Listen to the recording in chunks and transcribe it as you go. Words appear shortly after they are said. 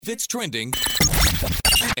If it's trending,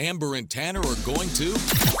 Amber and Tanner are going to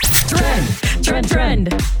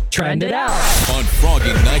Trend it out. on Froggy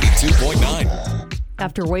 92.9.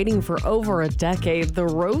 After waiting for over a decade, the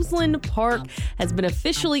Roseland Park has been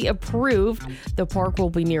officially approved. The park will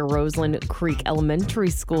be near Roseland Creek Elementary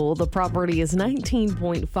School. The property is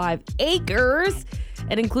 19.5 acres.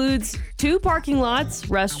 It includes 2 parking lots,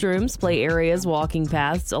 restrooms, play areas, walking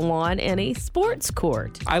paths, a lawn, and a sports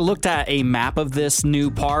court. I looked at a map of this new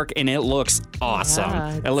park, and it looks awesome.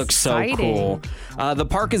 Yeah, it looks exciting. so cool. The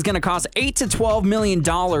park is going to cost $8 to $12 million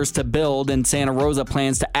to build, and Santa Rosa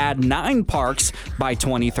plans to add 9 parks by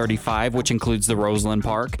 2035, which includes the Roseland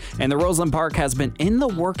Park. And the Roseland Park has been in the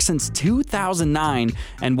works since 2009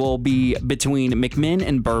 and will be between McMinn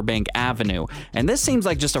and Burbank Avenue. And this seems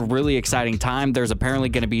like just a really exciting time. There's apparently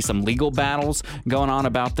going to be some legal battles going on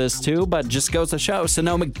about this too, but just goes to show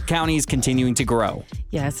Sonoma County is continuing to grow.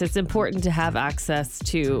 Yes, it's important to have access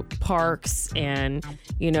to parks and,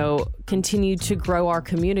 continue to grow our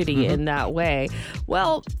community in that way.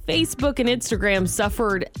 Well, Facebook and Instagram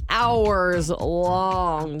suffered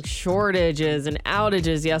hours-long shortages and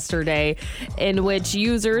outages yesterday in which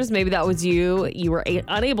users, maybe that was you were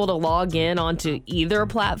unable to log in onto either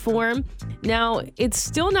platform. Now, it's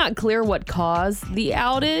still not clear what caused the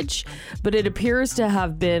outage, but it appears to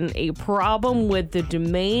have been a problem with the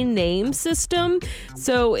domain name system.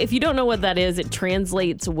 So if you don't know what that is, it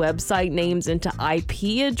translates website names into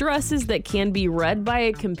IP addresses that can be read by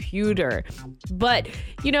a computer. But,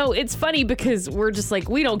 it's funny because we're just like,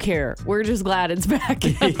 we don't care. We're just glad it's back.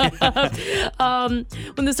 When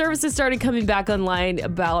the services started coming back online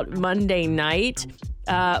about Monday night,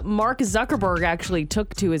 Mark Zuckerberg actually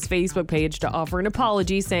took to his Facebook page to offer an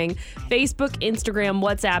apology, saying Facebook, Instagram,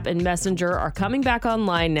 WhatsApp, and Messenger are coming back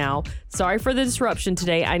online now. Sorry for the disruption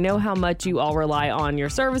today. I know how much you all rely on your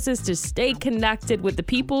services to stay connected with the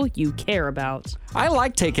people you care about. I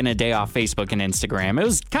like taking a day off Facebook and Instagram. It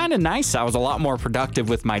was kind of nice. I was a lot more productive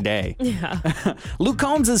with my day. Yeah. Luke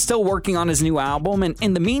Combs is still working on his new album, and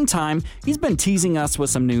in the meantime, he's been teasing us with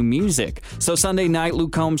some new music. So Sunday night,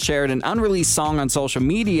 Luke Combs shared an unreleased song on social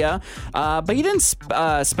media, but he didn't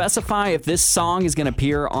specify if this song is going to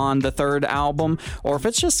appear on the third album or if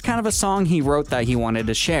it's just kind of a song he wrote that he wanted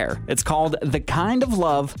to share. It's called The Kind of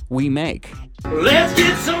Love We Make. Let's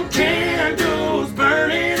get some candles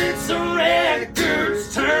burning and some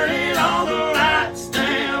records, turning all the lights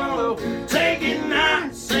down low, take it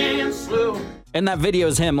nice and slow. And that video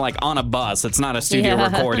is him on a bus. It's not a studio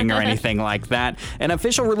recording or anything like that. An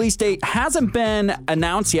official release date hasn't been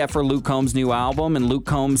announced yet for Luke Combs' new album, and Luke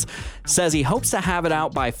Combs says he hopes to have it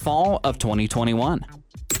out by fall of 2021.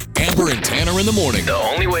 Amber and Tanner in the morning The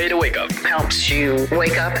only way to wake up. Helps you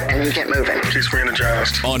wake up and you get moving. Keeps me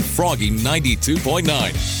energized. on Froggy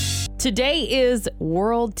 92.9. Today is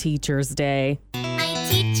World Teachers Day. My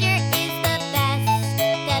teacher is the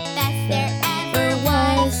best there ever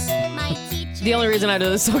was. My teacher. The only reason I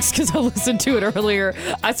know this song is because I listened to it earlier.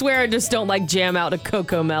 I swear I just don't jam out to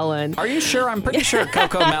Coco Melon. Are you sure? I'm pretty sure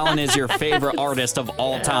Coco Melon is your favorite artist of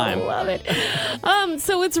all time. I love it.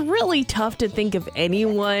 So it's really tough to think of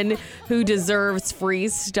anyone who deserves free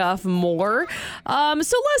stuff more. So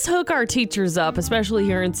let's hook our teachers up, especially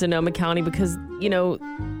here in Sonoma County, because,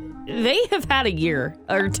 they have had a year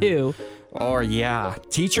or two. Oh, yeah.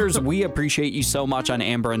 Teachers, we appreciate you so much on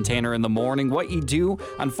Amber and Tanner in the morning. What you do,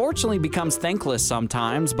 unfortunately, becomes thankless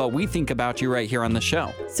sometimes, but we think about you right here on the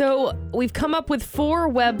show. So we've come up with 4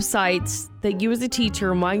 websites that you as a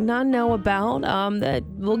teacher might not know about that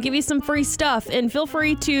will give you some free stuff. And feel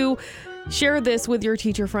free to share this with your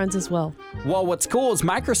teacher friends as well. Well, what's cool is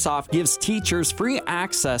Microsoft gives teachers free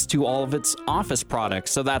access to all of its Office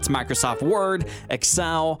products. So that's Microsoft Word,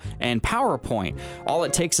 Excel, and PowerPoint. All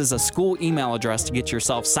it takes is a school email address to get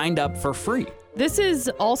yourself signed up for free. This is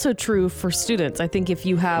also true for students. I think if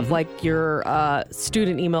you have your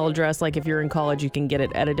student email address, if you're in college, you can get it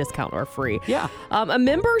at a discount or free. Yeah. A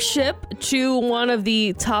membership to one of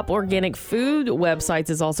the top organic food websites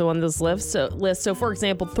is also on this list. So for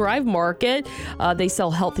example, Thrive Market, they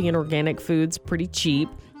sell healthy and organic foods pretty cheap.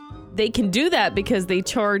 They can do that because they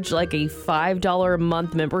charge a $5 a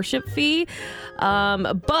month membership fee.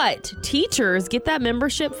 But teachers get that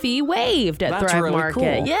membership fee waived at That's Thrive really Market.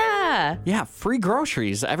 cool. Yeah. Yeah, free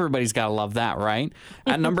groceries. Everybody's got to love that, right?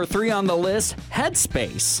 At number 3 on the list,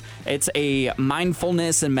 Headspace. It's a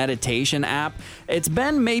mindfulness and meditation app. It's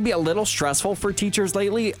been maybe a little stressful for teachers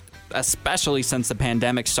lately, especially since the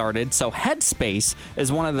pandemic started. So Headspace is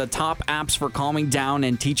one of the top apps for calming down,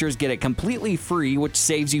 and teachers get it completely free, which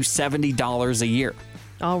saves you $70 a year.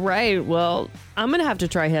 All right. Well, I'm going to have to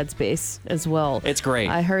try Headspace as well. It's great.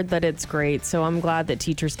 I heard that it's great, so I'm glad that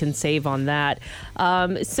teachers can save on that.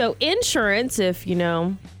 So insurance, if,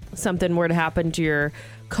 something were to happen to your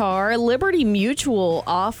car, Liberty Mutual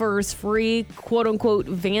offers free quote-unquote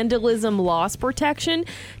vandalism loss protection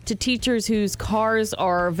to teachers whose cars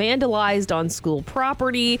are vandalized on school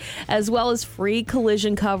property, as well as free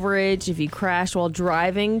collision coverage if you crash while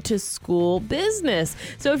driving to school business.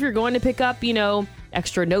 So if you're going to pick up,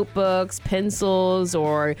 extra notebooks, pencils,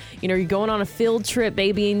 or, you're going on a field trip,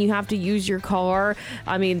 baby, and you have to use your car.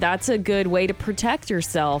 I mean, that's a good way to protect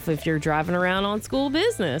yourself if you're driving around on school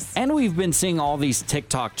business. And we've been seeing all these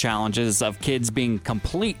TikTok challenges of kids being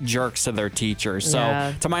complete jerks to their teachers.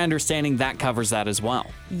 So to my understanding, that covers that as well.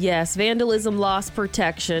 Yes, vandalism loss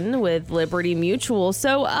protection with Liberty Mutual.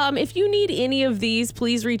 So if you need any of these,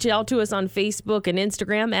 please reach out to us on Facebook and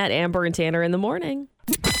Instagram at Amber and Tanner in the Morning.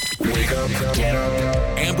 Wake up, get up.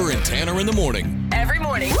 Amber and Tanner in the morning Every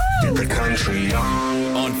morning. Get the country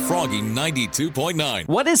on Froggy 92.9.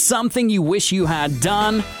 What is something you wish you had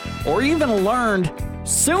done or even learned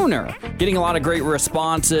sooner? Getting a lot of great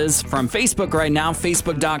responses from Facebook right now,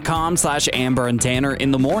 facebook.com/Amber and Tanner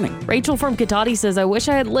in the morning. Rachel from Katati says, I wish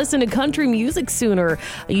I had listened to country music sooner.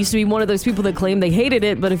 I used to be one of those people that claimed they hated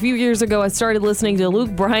it, but a few years ago I started listening to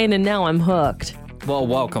Luke Bryan and now I'm hooked. Well,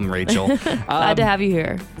 welcome, Rachel. Glad to have you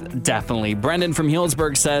here. Definitely. Brendan from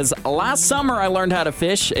Healdsburg says, last summer I learned how to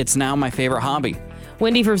fish. It's now my favorite hobby.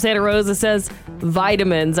 Wendy from Santa Rosa says,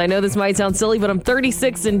 vitamins. I know this might sound silly, but I'm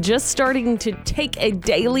 36 and just starting to take a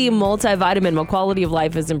daily multivitamin. My quality of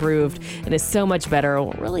life has improved and is so much better.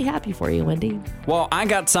 Well, really happy for you, Wendy. Well, I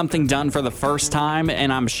got something done for the first time,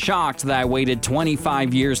 and I'm shocked that I waited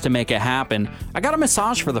 25 years to make it happen. I got a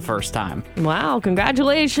massage for the first time. Wow,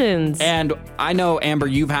 congratulations. And I know, Amber,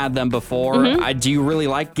 you've had them before. Do you really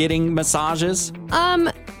like getting massages?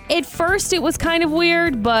 At first, it was kind of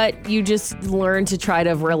weird, but you just learn to try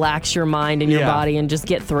to relax your mind and your body and just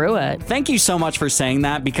get through it. Thank you so much for saying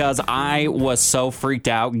that, because I was so freaked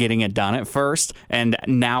out getting it done at first, and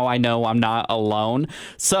now I know I'm not alone.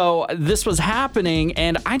 So this was happening,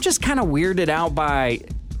 and I just kind of weirded out by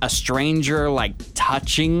a stranger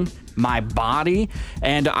touching my body,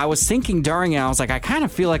 and I was thinking during it, I was like, I kind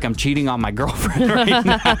of feel like I'm cheating on my girlfriend right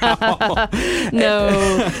now. No.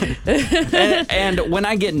 and when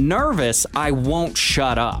I get nervous, I won't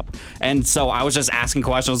shut up. And so I was just asking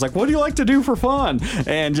questions. I was like, what do you like to do for fun?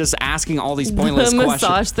 And just asking all these pointless questions.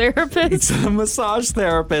 Massage therapist? It's a massage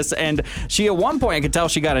therapist. And she, at one point, I could tell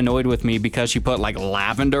she got annoyed with me because she put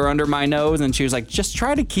lavender under my nose, and she was like, just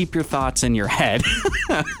try to keep your thoughts in your head.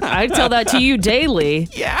 I tell that to you daily.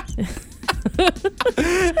 Yeah. And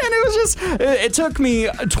it took me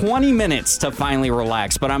 20 minutes to finally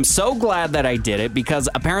relax, but I'm so glad that I did it, because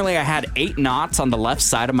apparently I had 8 knots on the left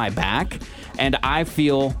side of my back, and I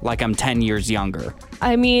feel like I'm 10 years younger.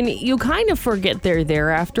 I mean, you kind of forget they're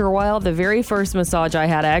there after a while. The very first massage I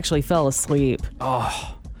had, I actually fell asleep.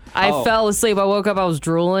 I fell asleep. I woke up, I was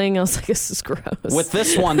drooling. I was like, this is gross. With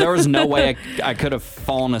this one, there was no way I could have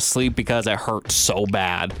fallen asleep because it hurt so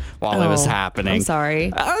bad while it was happening. I'm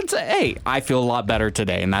sorry. Hey, I feel a lot better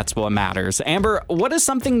today, and that's what matters. Amber, what is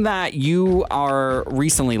something that you are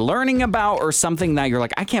recently learning about, or something that you're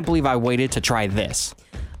like, I can't believe I waited to try this?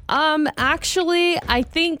 Actually, I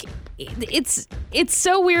think it's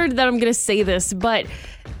so weird that I'm going to say this, but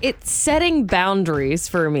it's setting boundaries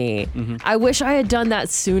for me. I wish I had done that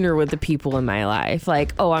sooner with the people in my life.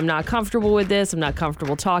 I'm not comfortable with this. I'm not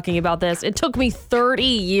comfortable talking about this. It took me 30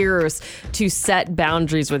 years to set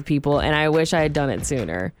boundaries with people, and I wish I had done it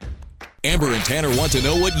sooner. Amber and Tanner want to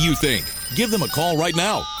know what you think. Give them a call right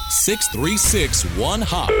now.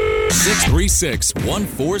 636-1HOP.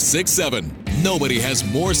 636-1467. Nobody has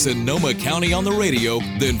more Sonoma County on the radio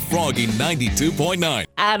than Froggy 92.9.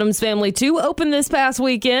 Addams Family 2 opened this past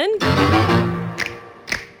weekend.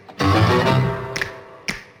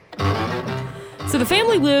 So the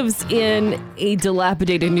family lives in a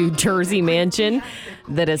dilapidated New Jersey mansion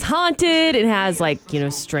that is haunted. It has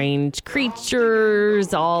strange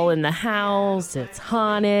creatures all in the house. It's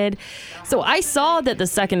haunted. So I saw that the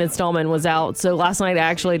second installment was out. So last night I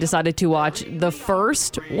actually decided to watch the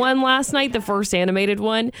first one last night, the first animated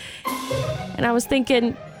one. And I was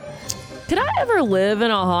thinking, could I ever live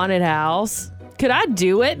in a haunted house? Could I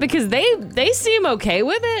do it? Because they seem okay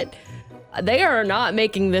with it. they are not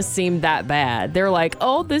making this seem that bad. They're like,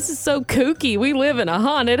 oh, this is so kooky. We live in a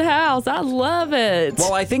haunted house. I love it.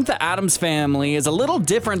 Well, I think the Addams family is a little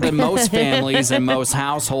different than most families and most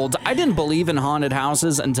households. I didn't believe in haunted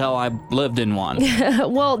houses until I lived in one.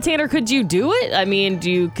 Well, Tanner, could you do it? I mean, do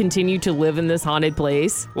you continue to live in this haunted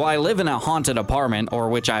place? Well, I live in a haunted apartment, or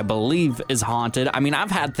which I believe is haunted. I mean,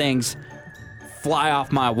 I've had things fly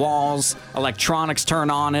off my walls, electronics turn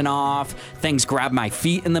on and off, things grab my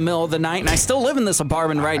feet in the middle of the night, and I still live in this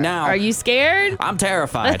apartment right now. Are you scared? I'm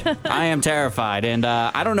terrified. I am terrified, and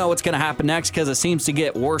I don't know what's going to happen next because it seems to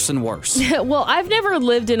get worse and worse. Well, I've never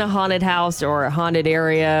lived in a haunted house or a haunted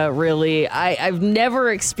area, really. I've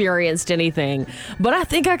never experienced anything, but I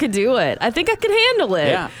think I could do it. I think I could handle it.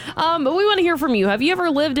 Yeah. But we want to hear from you. Have you ever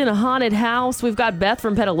lived in a haunted house? We've got Beth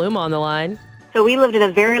from Petaluma on the line. So we lived in a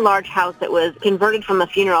very large house that was converted from a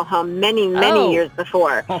funeral home many years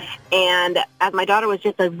before. And as my daughter was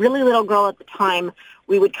just a really little girl at the time,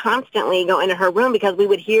 we would constantly go into her room because we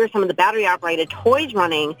would hear some of the battery-operated toys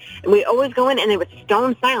running, and we'd always go in, and it was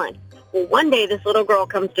stone silent. Well, one day, this little girl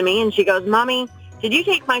comes to me, and she goes, Mommy, did you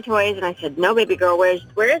take my toys? And I said, no, baby girl, where is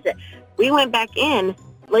it? We went back in.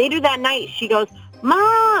 Later that night, she goes,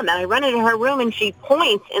 Mom! And I run into her room, and she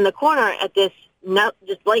points in the corner at this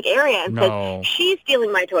just blank area and says, she's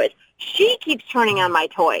stealing my toys. She keeps turning on my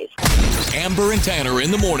toys. Amber and Tanner in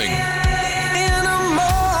the morning.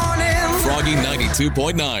 Froggy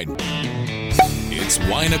 92.9. It's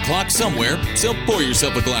wine o'clock somewhere, so pour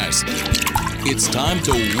yourself a glass. It's time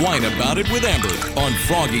to whine about it with Amber on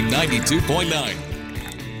Froggy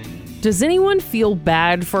 92.9. Does anyone feel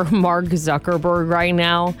bad for Mark Zuckerberg right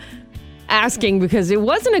now? Asking because it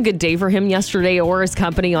wasn't a good day for him yesterday or his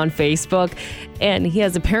company on Facebook, and he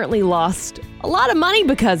has apparently lost a lot of money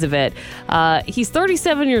because of it. He's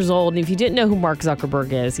 37 years old, and if you didn't know who Mark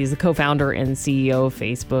Zuckerberg is, he's the co-founder and CEO of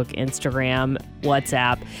Facebook, Instagram,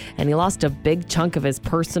 WhatsApp, and he lost a big chunk of his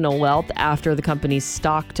personal wealth after the company's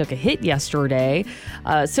stock took a hit yesterday.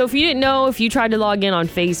 So if you didn't know, if you tried to log in on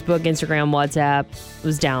Facebook, Instagram, WhatsApp, it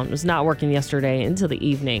was down. It was not working yesterday until the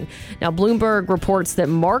evening. Now, Bloomberg reports that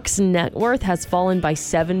Mark's net worth has fallen by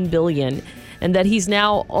 $7 billion, and that he's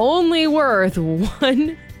now only worth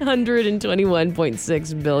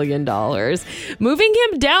 $121.6 billion, moving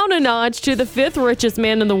him down a notch to the fifth richest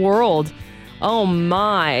man in the world. Oh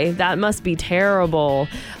my, that must be terrible.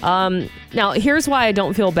 Now, here's why I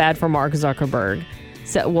don't feel bad for Mark Zuckerberg.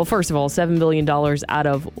 So, well, first of all, $7 billion out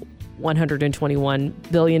of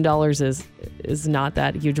 $121 billion is not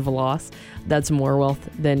that huge of a loss. That's more wealth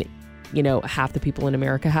than half the people in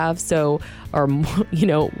America have. So, or,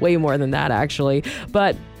 way more than that, actually.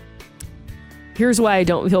 But here's why I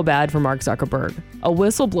don't feel bad for Mark Zuckerberg. A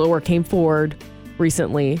whistleblower came forward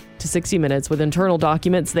recently to 60 Minutes with internal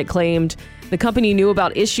documents that claimed the company knew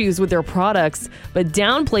about issues with their products, but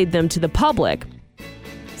downplayed them to the public.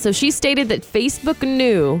 So she stated that Facebook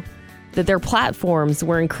knew that their platforms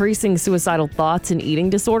were increasing suicidal thoughts and eating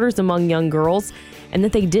disorders among young girls, and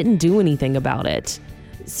that they didn't do anything about it.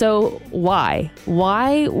 So why?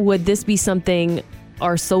 Why would this be something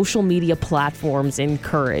our social media platforms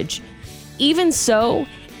encourage? Even so,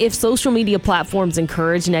 if social media platforms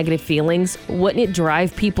encourage negative feelings, wouldn't it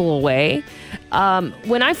drive people away?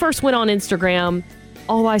 When I first went on Instagram,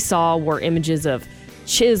 all I saw were images of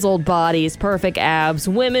chiseled bodies, perfect abs,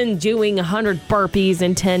 women doing 100 burpees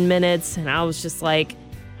in 10 minutes. And I was just like,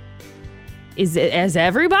 is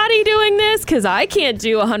everybody doing this? Because I can't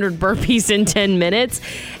do 100 burpees in 10 minutes.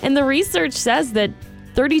 And the research says that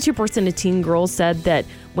 32% of teen girls said that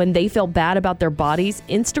when they felt bad about their bodies,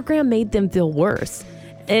 Instagram made them feel worse.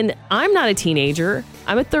 And I'm not a teenager.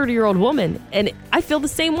 I'm a 30-year-old woman, and I feel the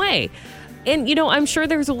same way. And, I'm sure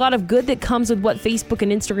there's a lot of good that comes with what Facebook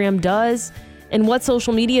and Instagram does and what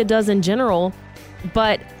social media does in general.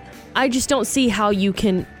 But I just don't see how you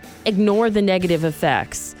can ignore the negative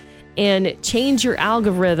effects and change your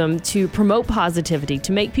algorithm to promote positivity,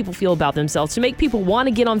 to make people feel about themselves, to make people want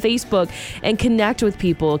to get on Facebook and connect with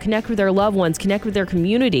people, connect with their loved ones, connect with their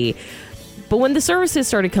community. But when the services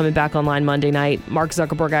started coming back online Monday night, Mark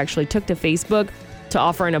Zuckerberg actually took to Facebook to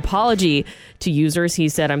offer an apology to users. He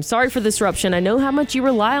said, "I'm sorry for the disruption. I know how much you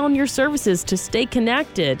rely on your services to stay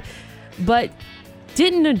connected," but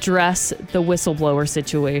didn't address the whistleblower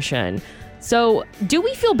situation. So, do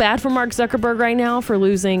we feel bad for Mark Zuckerberg right now for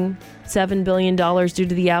losing $7 billion due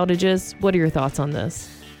to the outages? What are your thoughts on this?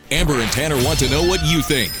 Amber and Tanner want to know what you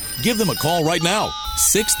think. Give them a call right now.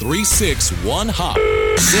 636-1HOP.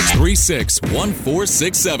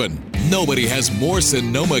 636-1467. Nobody has more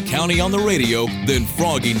Sonoma County on the radio than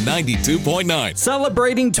Froggy 92.9.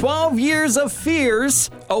 Celebrating 12 years of Fears,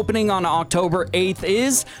 opening on October 8th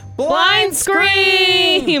is Blind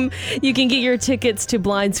Scream! You can get your tickets to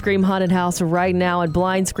Blind Scream Haunted House right now at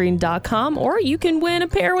blindscream.com, or you can win a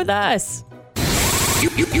pair with us.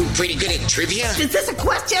 You pretty good at trivia? Is this a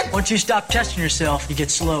question? Once you stop testing yourself, you get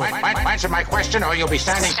slow. Answer my question or you'll be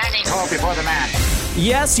standing tall before the man.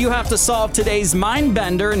 Yes, you have to solve today's mind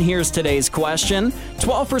bender, and here's today's question.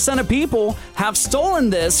 12% of people have stolen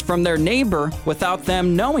this from their neighbor without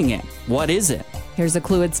them knowing it. What is it? Here's a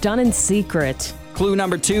clue. It's done in secret. Clue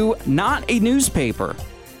number 2, not a newspaper.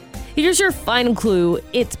 Here's your final clue.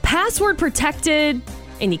 It's password protected,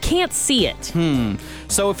 and you can't see it.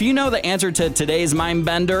 So if you know the answer to today's mind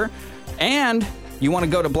bender and you want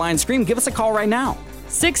to go to Blind Scream, give us a call right now.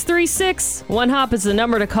 636-1HOP is the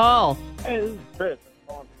number to call. Hey, this is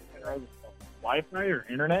Chris. Wi-Fi or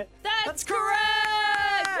internet? That's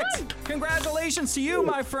correct! Congratulations to you,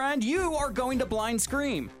 my friend. You are going to Blind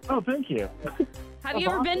Scream. Oh, thank you. Have you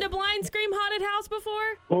ever been to Blind Scream Haunted House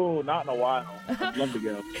before? Oh, not in a while. I'd love to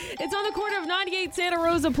go. It's on the corner of 98 Santa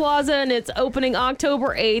Rosa Plaza, and it's opening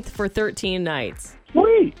October 8th for 13 nights.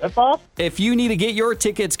 Sweet. That's awesome. If you need to get your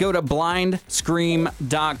tickets, go to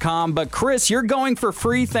blindscream.com. But Chris, you're going for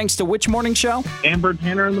free thanks to which morning show? Amber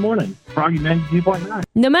Tanner in the morning. Froggy 92.9.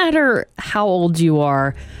 No matter how old you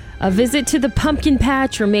are, a visit to the pumpkin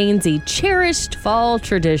patch remains a cherished fall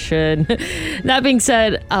tradition. That being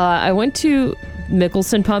said, I went to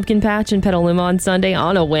Mickelson Pumpkin Patch in Petaluma on Sunday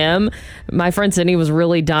on a whim. My friend Sydney was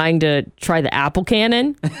really dying to try the apple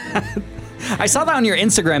cannon. I saw that on your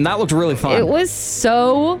Instagram. That looked really fun. It was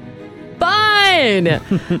so fun. And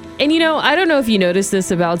I don't know if you noticed this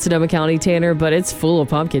about Sonoma County, Tanner, but it's full of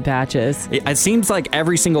pumpkin patches. It seems like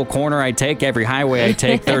every single corner I take, every highway I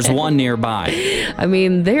take, there's one nearby. I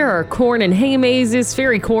mean, there are corn and hay mazes,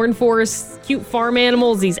 fairy corn forests, cute farm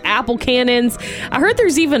animals, these apple cannons. I heard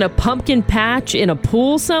there's even a pumpkin patch in a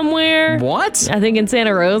pool somewhere. What? I think in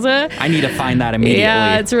Santa Rosa. I need to find that immediately.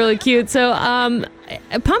 Yeah, it's really cute. So,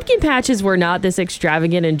 pumpkin patches were not this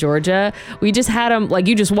extravagant in Georgia. We just had them, like,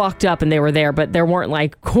 you just walked up and they were there, but there weren't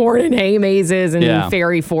like corn and hay mazes and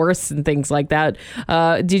fairy forests and things like that.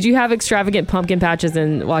 Did you have extravagant pumpkin patches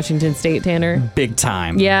in Washington State, Tanner? Big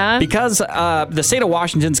time. Yeah? Because the state of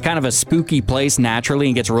Washington's kind of a spooky place naturally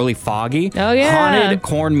and gets really foggy. Oh, yeah. Haunted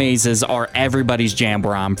corn mazes are everybody's jam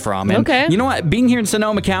where I'm from. And okay. You know what? Being here in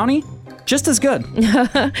Sonoma County, just as good.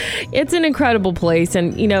 It's an incredible place,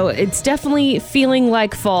 and it's definitely feeling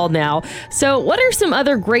like fall now. So what are some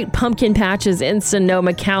other great pumpkin patches in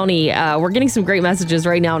Sonoma County? We're getting some great messages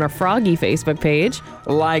right now on our Froggy Facebook page.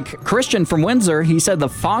 Like Christian from Windsor, he said the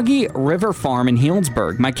Foggy River Farm in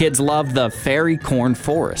Healdsburg. My kids love the fairy corn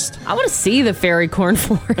forest. I want to see the fairy corn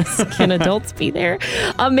forest. Can adults be there?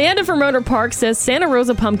 Amanda from Roner Park says Santa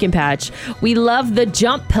Rosa Pumpkin Patch. We love the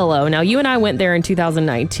jump pillow. Now, you and I went there in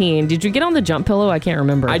 2019. Did you get on the jump pillow? I can't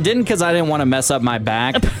remember. I didn't because I didn't want to mess up my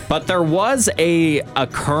back. But there was a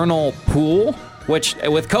Colonel pool, which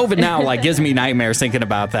with COVID now gives me nightmares thinking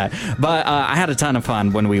about that. But I had a ton of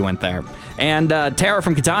fun when we went there. And Tara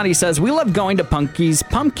from Katani says, we love going to Punky's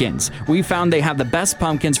Pumpkins. We found they have the best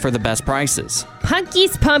pumpkins for the best prices.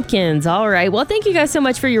 Punky's Pumpkins. All right. Well, thank you guys so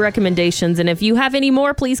much for your recommendations. And if you have any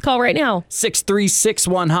more, please call right now.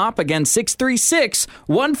 636-1HOP. Again,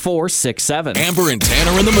 636-1467. Amber and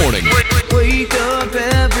Tanner in the morning. Wake up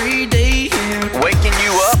every day. Waking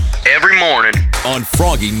you up every morning. On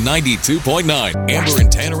Froggy 92.9. Amber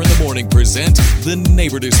and Tanner in the morning present The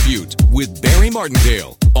Neighbor Dispute with Barry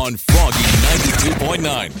Martindale on Froggy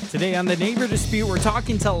 92.9. Today on The Neighbor Dispute, we're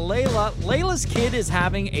talking to Layla. Layla's kid is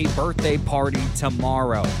having a birthday party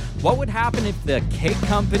tomorrow. What would happen if the cake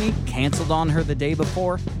company canceled on her the day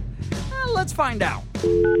before? Let's find out.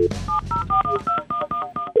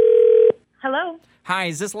 Hello. Hi,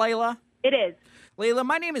 is this Layla? It is. Layla,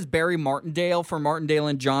 my name is Barry Martindale from Martindale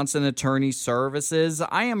and Johnson Attorney Services.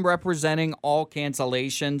 I am representing all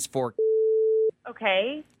cancellations for...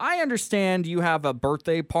 Okay. I understand you have a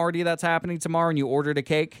birthday party that's happening tomorrow and you ordered a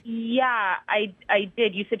cake. Yeah, I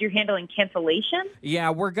did. You said you're handling cancellation? Yeah,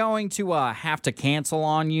 we're going to have to cancel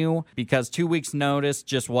on you because 2 weeks' notice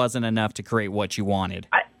just wasn't enough to create what you wanted.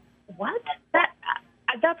 What?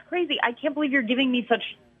 That's crazy. I can't believe you're giving me such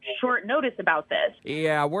short notice about this.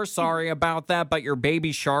 Yeah, we're sorry about that, but your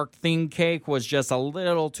baby shark themed cake was just a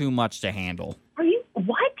little too much to handle. Are you...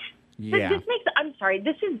 What? Yeah. This makes... I'm sorry.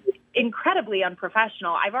 This is incredibly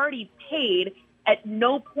unprofessional. I've already paid. At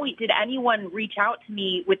no point did anyone reach out to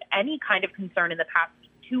me with any kind of concern in the past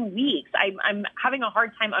 2 weeks. I'm having a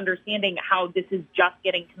hard time understanding how this is just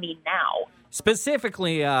getting to me now.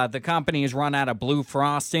 Specifically, the company has run out of blue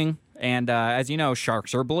frosting, and as you know,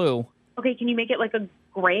 sharks are blue. Okay, can you make it like a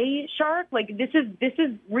gray shark? Like this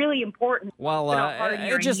is really important. Well,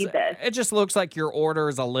 it just looks like your order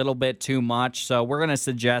is a little bit too much, so we're going to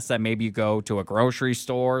suggest that maybe you go to a grocery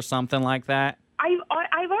store or something like that.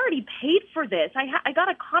 I've already paid for this. I got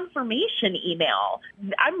a confirmation email.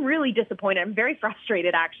 I'm really disappointed. I'm very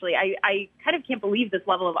frustrated, actually. I kind of can't believe this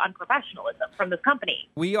level of unprofessionalism from this company.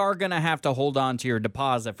 We are going to have to hold on to your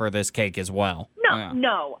deposit for this cake as well.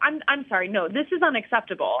 No, I'm sorry. No, this is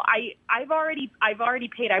unacceptable. I've already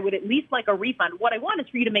paid. I would at least like a refund. What I want is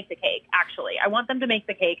for you to make the cake, actually. I want them to make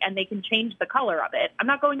the cake, and they can change the color of it. I'm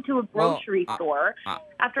not going to a grocery store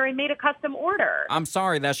after I made a custom order. I'm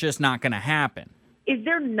sorry, that's just not going to happen. Is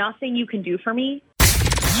there nothing you can do for me?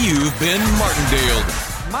 You've been Martindale.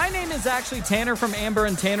 My name is actually Tanner from Amber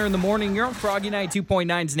and Tanner in the Morning. You're on Froggy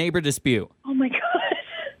 92.9's Neighbor Dispute. Oh, my God.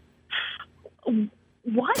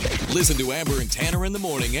 What? Listen to Amber and Tanner in the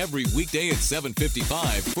Morning every weekday at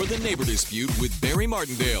 7:55 for the Neighbor Dispute with Barry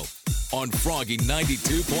Martindale on Froggy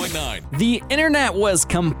 92.9. The internet was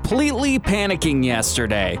completely panicking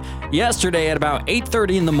yesterday. Yesterday at about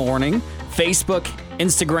 8:30 in the morning, Facebook,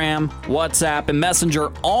 Instagram, WhatsApp, and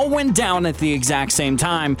Messenger all went down at the exact same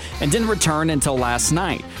time and didn't return until last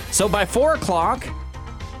night. So by 4 o'clock,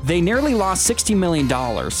 they nearly lost $60 million.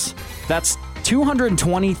 That's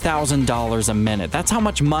 $220,000 a minute. That's how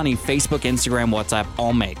much money Facebook, Instagram, WhatsApp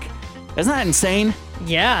all make. Isn't that insane?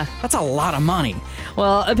 Yeah. That's a lot of money.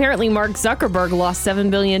 Well, apparently Mark Zuckerberg lost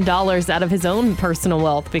 $7 billion out of his own personal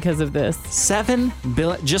wealth because of this. $7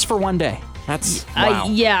 billion just for one day. That's wow.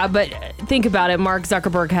 Yeah, but think about it. Mark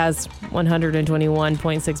Zuckerberg has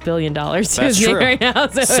 $121.6 billion. That's true. Right now,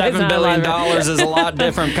 so $7 billion is a lot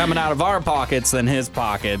different coming out of our pockets than his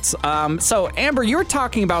pockets. So, Amber, you were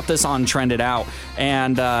talking about this on Trended Out,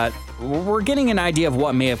 and we're getting an idea of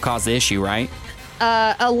what may have caused the issue, right?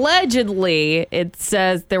 Allegedly, it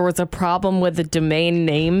says there was a problem with the domain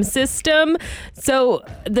name system. So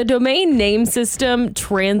the domain name system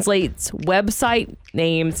translates website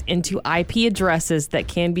names into IP addresses that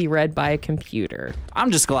can be read by a computer.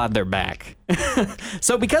 I'm just glad they're back.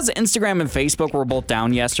 So because Instagram and Facebook were both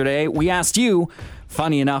down yesterday, we asked you,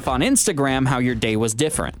 funny enough, on Instagram how your day was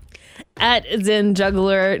different. At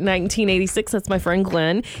ZenJuggler1986, that's my friend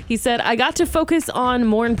Glenn, he said, I got to focus on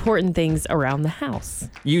more important things around the house.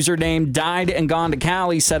 Username Died and Gone to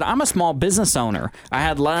Cali said, I'm a small business owner. I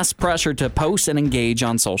had less pressure to post and engage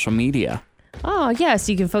on social media. Oh, yeah,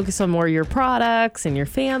 so you can focus on more of your products and your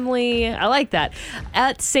family. I like that.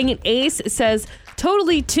 At Saint Ace says,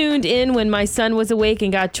 totally tuned in when my son was awake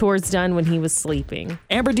and got chores done when he was sleeping.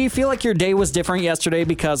 Amber, do you feel like your day was different yesterday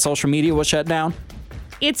because social media was shut down?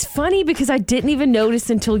 It's funny because I didn't even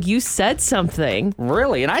notice until you said something.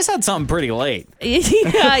 Really? And I said something pretty late.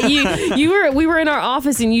 Yeah, we were in our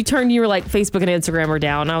office and you were like, Facebook and Instagram are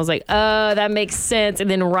down. I was like, that makes sense.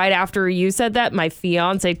 And then right after you said that, my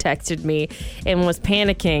fiance texted me and was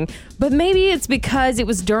panicking. But maybe it's because it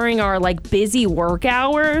was during our like busy work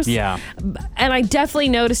hours. Yeah. And I definitely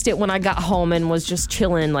noticed it when I got home and was just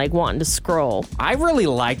chilling, like wanting to scroll. I really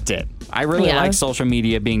liked it. I really like social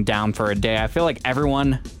media being down for a day. I feel like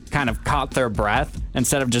everyone kind of caught their breath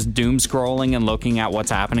instead of just doom scrolling and looking at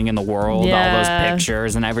what's happening in the world, all those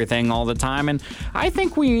pictures and everything all the time. And I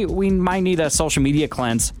think we might need a social media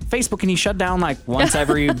cleanse. Facebook, can you shut down like once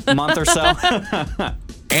every month or so?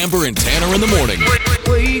 Amber and Tanner in the Morning.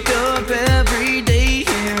 Wake up every day.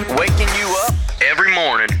 Waking you up every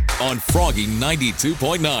morning. On Froggy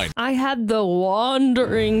 92.9. I had the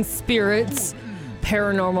wandering spirits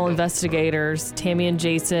paranormal investigators, Tammy and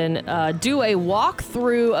Jason, do a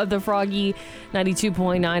walkthrough of the Froggy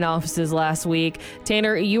 92.9 offices last week.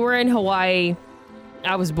 Tanner, you were in Hawaii.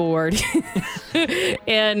 I was bored.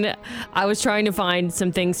 And I was trying to find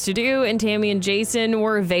some things to do, and Tammy and Jason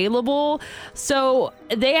were available. So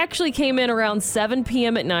they actually came in around 7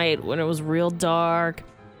 p.m. at night when it was real dark,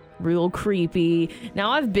 real creepy.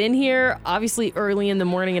 Now, I've been here, obviously, early in the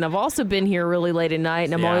morning, and I've also been here really late at night,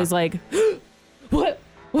 and I'm always like... What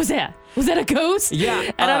was that? Was that a ghost?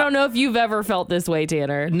 Yeah. And I don't know if you've ever felt this way,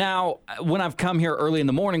 Tanner. Now, when I've come here early in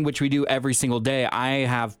the morning, which we do every single day, I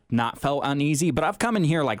have not felt uneasy, but I've come in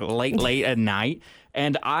here like late at night,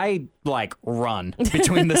 and I like run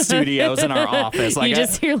between the studios and our office. Like you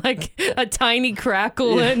just hear like a tiny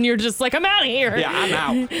crackle and you're just like, I'm out of here. Yeah, I'm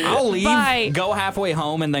out. I'll leave, Bye. Go halfway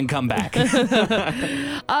home, and then come back.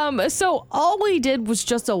 So all we did was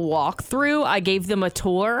just a walkthrough. I gave them a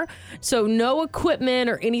tour. So no equipment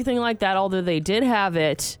or anything like that, although they did have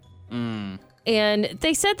it. And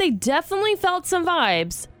they said they definitely felt some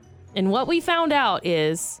vibes. And what we found out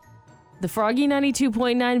is the Froggy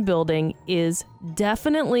 92.9 building is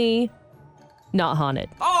definitely not haunted.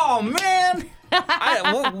 Oh, man.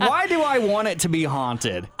 Why do I want it to be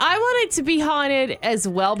haunted? I want it to be haunted as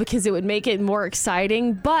well because it would make it more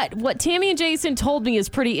exciting. But what Tammy and Jason told me is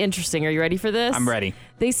pretty interesting. Are you ready for this? I'm ready.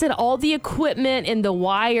 They said all the equipment and the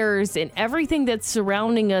wires and everything that's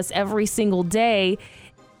surrounding us every single day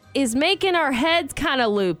is making our heads kind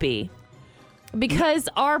of loopy. Because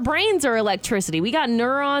our brains are electricity. We got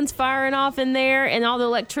neurons firing off in there, and all the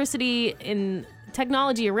electricity and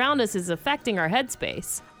technology around us is affecting our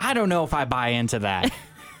headspace. I don't know if I buy into that.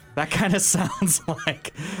 That kind of sounds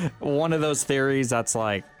like one of those theories that's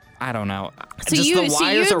like, I don't know. So just the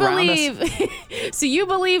wires around us. So you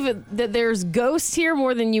believe that there's ghosts here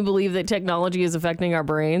more than you believe that technology is affecting our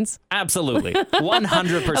brains? Absolutely.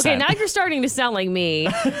 100%. Okay, now you're starting to sound like me.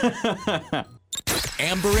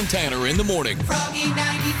 Amber and Tanner in the morning. Froggy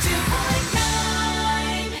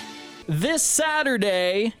 92.9. This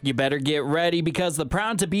Saturday, you better get ready because the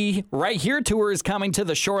Proud to Be Right Here tour is coming to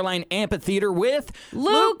the Shoreline Amphitheater with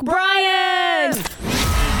Luke Bryan.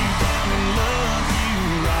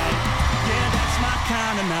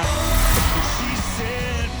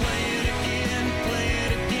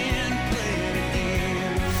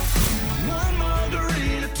 One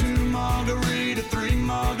margarita, two margarita, three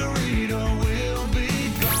margarita will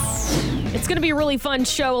be gone. It's going to be a really fun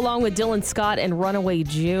show along with Dylan Scott and Runaway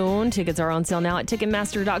June. Tickets are on sale now at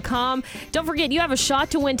Ticketmaster.com. Don't forget, you have a shot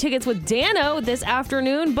to win tickets with Dano this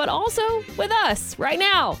afternoon, but also with us right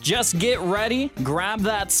now. Just get ready, grab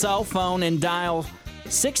that cell phone and dial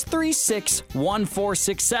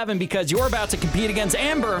 636-1467 because you're about to compete against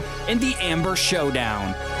Amber in the Amber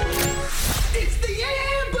Showdown. It's the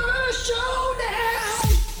Amber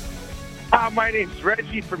Showdown. Hi, my name's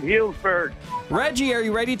Reggie from Healdsburg. Reggie, are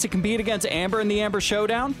you ready to compete against Amber in the Amber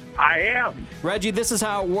Showdown? I am. Reggie, this is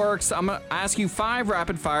how it works. I'm going to ask you 5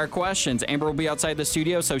 rapid-fire questions. Amber will be outside the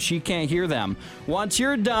studio, so she can't hear them. Once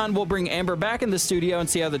you're done, we'll bring Amber back in the studio and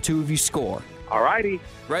see how the two of you score. All righty.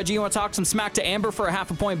 Reggie, you want to talk some smack to Amber for a half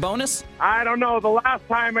a point bonus? I don't know. The last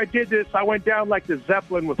time I did this, I went down like the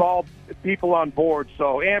Zeppelin with all the people on board.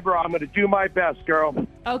 So, Amber, I'm going to do my best, girl.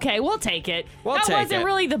 Okay, we'll take it. That wasn't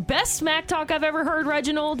really the best smack talk I've ever heard,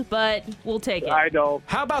 Reginald, but we'll take it. I know.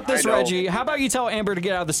 How about this, Reggie? How about you tell Amber to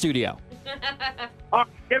get out of the studio?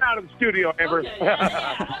 Get out of the studio, Amber. Okay,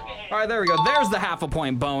 yeah. All right, there we go. There's the half a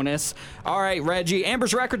point bonus. All right, Reggie.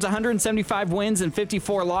 Amber's record's 175 wins and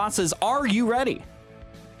 54 losses. Are you ready?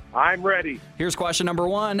 I'm ready. Here's question number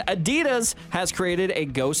 1. Adidas has created a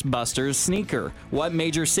Ghostbusters sneaker. What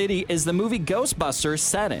major city is the movie Ghostbusters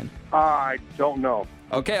set in? I don't know.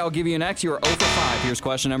 Okay, I'll give you an X. You are 0 for 5. Here's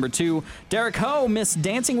question number 2. Derek Ho missed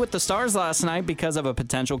Dancing with the Stars last night because of a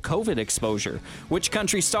potential COVID exposure. Which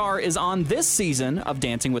country star is on this season of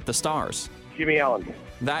Dancing with the Stars? Jimmy Allen.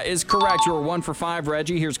 That is correct. You're 1 for 5,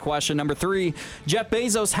 Reggie. Here's question number 3. Jeff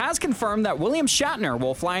Bezos has confirmed that William Shatner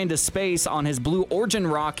will fly into space on his Blue Origin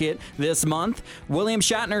rocket this month. William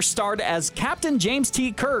Shatner starred as Captain James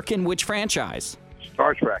T. Kirk in which franchise?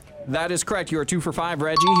 Star Trek. That is correct. You are 2 for 5,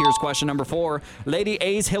 Reggie. Here's question number 4. Lady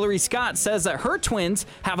A's Hillary Scott says that her twins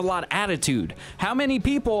have a lot of attitude. How many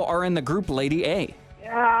people are in the group Lady A?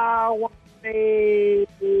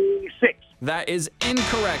 6. That is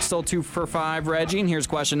incorrect. Still 2 for 5, Reggie. And here's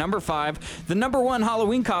question number 5. The number 1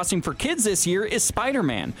 Halloween costume for kids this year is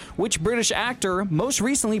Spider-Man. Which British actor most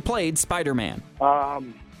recently played Spider-Man?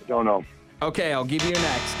 Don't know. Okay, I'll give you an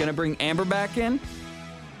X. Gonna bring Amber back in.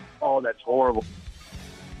 Oh, that's horrible.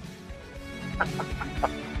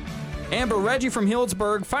 Amber, Reggie from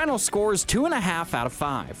Healdsburg. Final score is 2.5 out of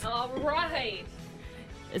 5. All right.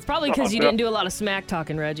 It's probably because you didn't do a lot of smack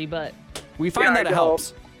talking, Reggie, but... We find that it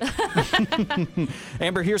helps.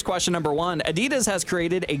 Amber, here's question number 1. Adidas has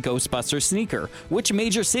created a Ghostbusters sneaker. Which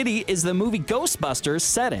major city is the movie Ghostbusters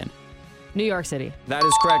set in? New York City. That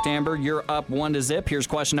is correct, Amber. You're up 1-0. Here's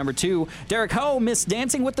question number 2. Derek Ho missed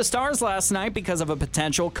Dancing with the Stars last night because of a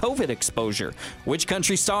potential COVID exposure. Which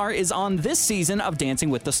country star is on this season of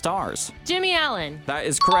Dancing with the Stars? Jimmy Allen. That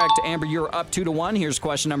is correct, Amber. You're up 2-1. Here's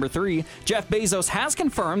question number 3. Jeff Bezos has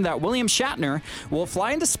confirmed that William Shatner will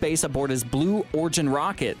fly into space aboard his Blue Origin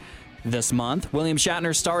rocket this month. William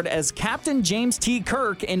Shatner starred as Captain James T.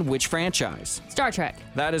 Kirk in which franchise? Star Trek.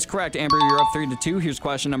 That is correct, Amber. You're up 3-2. Here's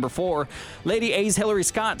question number 4. Lady A's Hillary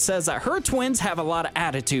Scott says that her twins have a lot of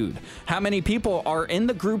attitude. How many people are in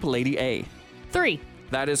the group Lady A? 3.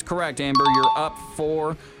 That is correct, Amber. You're up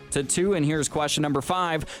 4-2. And here's question number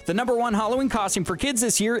 5. The number 1 Halloween costume for kids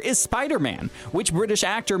this year is Spider-Man. Which British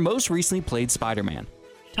actor most recently played Spider-Man?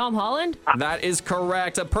 Tom Holland? That is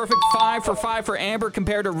correct. A perfect 5 for 5 for Amber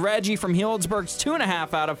compared to Reggie from Healdsburg's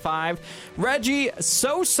 2.5 out of 5. Reggie,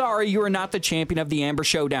 so sorry you are not the champion of the Amber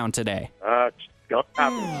Showdown today. Don't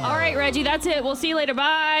happen. All right, Reggie, that's it. We'll see you later.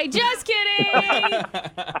 Bye. Just kidding.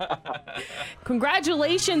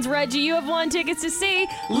 Congratulations, Reggie. You have won tickets to see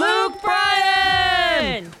Luke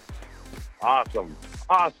Bryan. Awesome.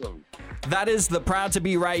 That is the Proud to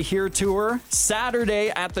Be Right Here tour. Saturday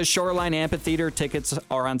at the Shoreline Amphitheater. Tickets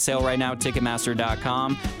are on sale right now at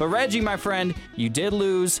Ticketmaster.com. But Reggie, my friend, you did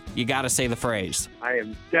lose. You got to say the phrase. I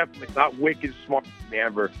am definitely not wicked smart,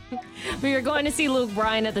 Amber. We are going to see Luke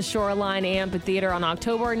Bryan at the Shoreline Amphitheater on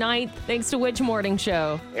October 9th. Thanks to which morning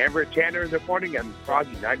show? Amber and Tanner in the morning and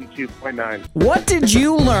Froggy 92.9. What did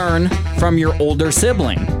you learn from your older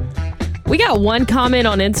sibling? We got one comment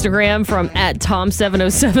on Instagram from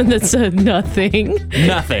 @Tom707 that said nothing.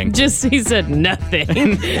 Nothing. He said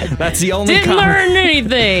nothing. That's the only Didn't comment. learn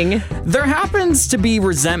anything. There happens to be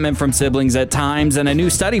resentment from siblings at times, and a new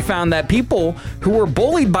study found that people who were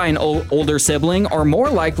bullied by an older sibling are more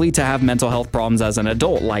likely to have mental health problems as an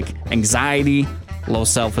adult, like anxiety, low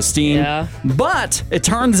self-esteem. Yeah. But it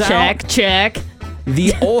turns out Check.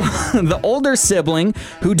 the older sibling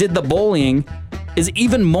who did the bullying is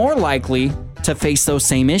even more likely to face those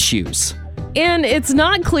same issues. And it's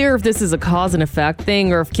not clear if this is a cause and effect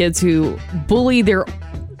thing or if kids who bully their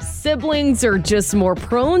siblings are just more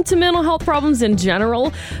prone to mental health problems in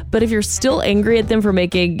general. But if you're still angry at them for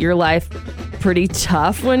making your life pretty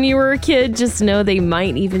tough when you were a kid, just know they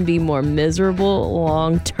might even be more miserable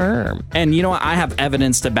long term. And you know what? I have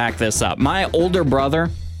evidence to back this up. My older brother,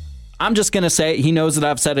 I'm just going to say, he knows that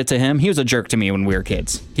I've said it to him. He was a jerk to me when we were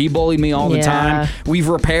kids. He bullied me all the time. We've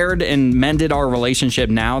repaired and mended our relationship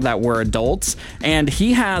now that we're adults. And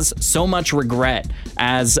he has so much regret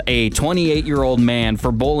as a 28-year-old man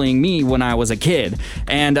for bullying me when I was a kid.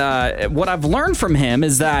 And what I've learned from him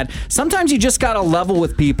is that sometimes you just got to level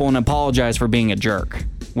with people and apologize for being a jerk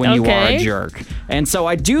when you are a jerk. And so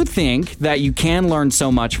I do think that you can learn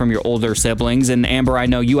so much from your older siblings. And Amber, I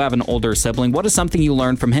know you have an older sibling. What is something you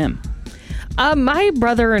learned from him? My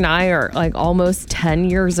brother and I are like almost 10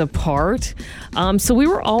 years apart. So we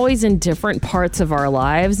were always in different parts of our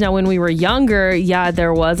lives. Now, when we were younger,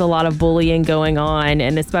 there was a lot of bullying going on.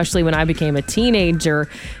 And especially when I became a teenager,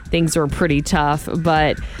 things were pretty tough.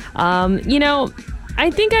 But, I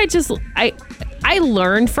think I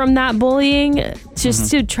learned from that bullying just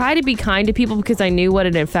to try to be kind to people because I knew what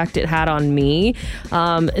an effect it had on me.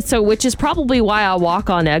 Which is probably why I walk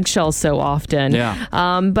on eggshells so often.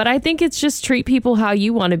 Yeah. But I think it's just treat people how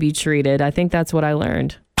you want to be treated. I think that's what I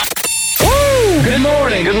learned. Good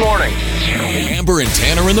morning. Good morning. Amber and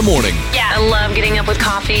Tanner in the morning. Yeah, I love getting up with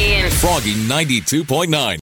coffee and Froggy 92.9.